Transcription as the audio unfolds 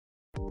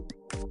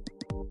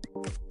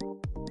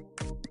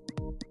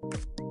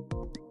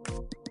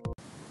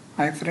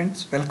Hi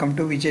friends, welcome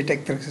to Vijay Tech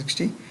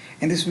 360.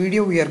 In this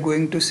video we are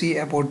going to see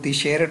about the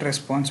shared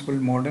responsible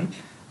model,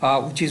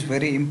 which is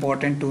very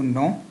important to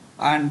know.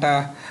 And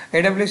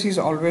AWS is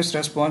always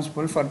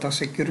responsible for the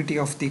security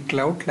of the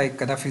cloud, like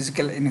the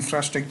physical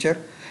infrastructure.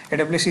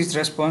 AWS is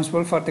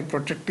responsible for the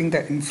protecting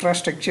the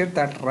infrastructure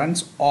that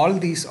runs all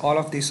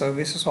of these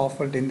services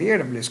offered in the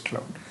AWS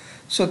cloud.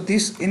 So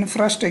this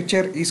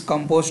infrastructure is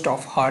composed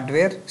of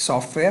hardware,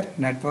 software,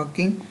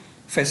 networking,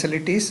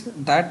 facilities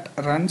that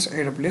runs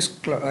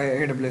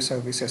AWS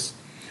services.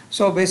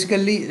 So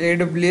basically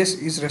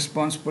AWS is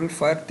responsible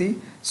for the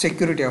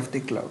security of the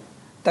cloud.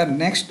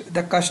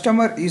 The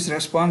customer is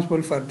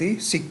responsible for the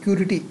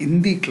security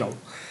in the cloud.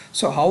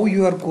 So how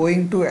you are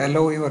going to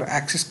allow your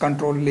access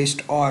control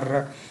list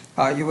or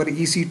your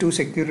EC2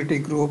 security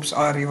groups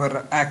or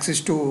your access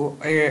to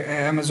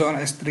Amazon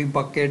S3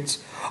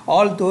 buckets,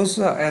 all those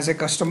as a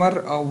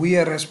customer we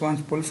are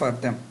responsible for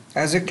them.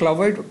 As a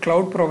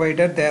cloud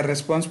provider, they are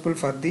responsible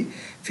for the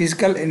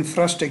physical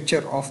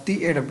infrastructure of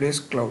the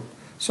AWS cloud.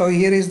 So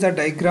here is the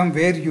diagram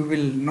where you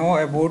will know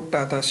about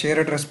the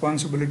shared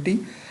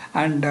responsibility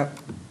and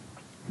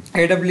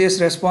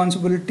AWS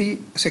responsibility,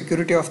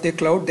 security of the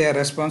cloud. They are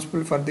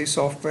responsible for the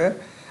software,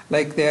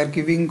 like they are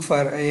giving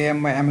for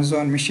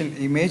Amazon Mission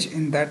image.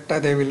 In that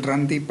they will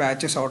run the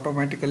patches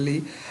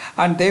automatically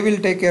and they will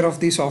take care of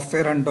the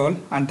software and all,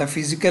 and the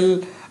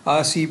physical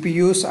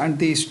CPUs and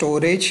the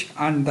storage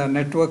and the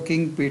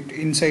networking bit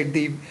inside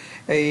the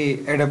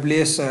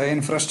AWS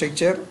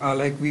infrastructure,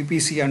 like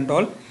VPC and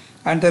all,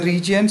 and the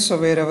regions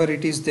wherever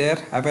it is there,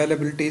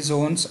 availability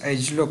zones,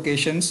 edge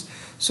locations.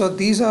 So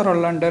these are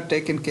all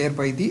taken care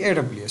by the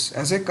AWS.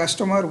 As a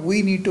customer,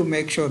 we need to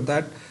make sure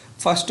that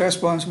first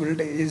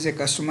responsibility is a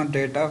customer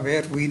data,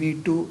 where we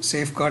need to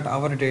safeguard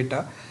our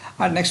data,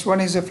 and next one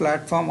is a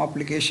platform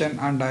application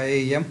and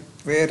IAM,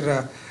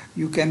 where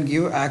you can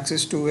give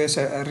access to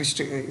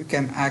you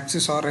can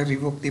access or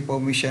revoke the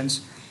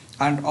permissions,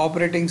 and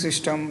operating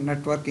system,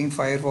 networking,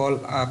 firewall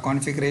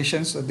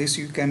configurations. This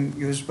you can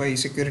use by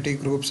security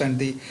groups and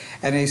the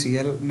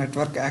NACL,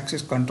 network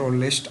access control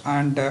list,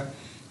 and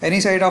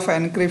any side of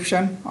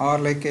encryption or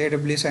like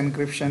AWS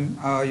encryption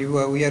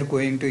we are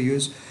going to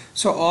use.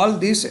 So all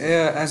this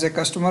as a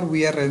customer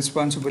we are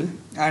responsible,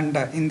 and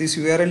in this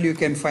URL you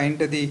can find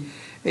the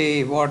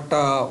what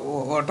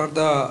are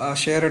the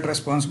shared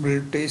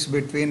responsibilities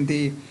between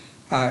the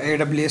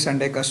AWS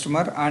and a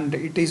customer. And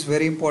it is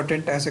very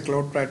important as a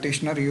cloud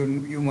practitioner,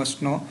 you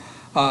must know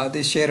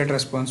the shared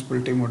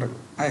responsibility model.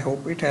 I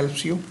hope it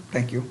helps you.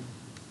 Thank you.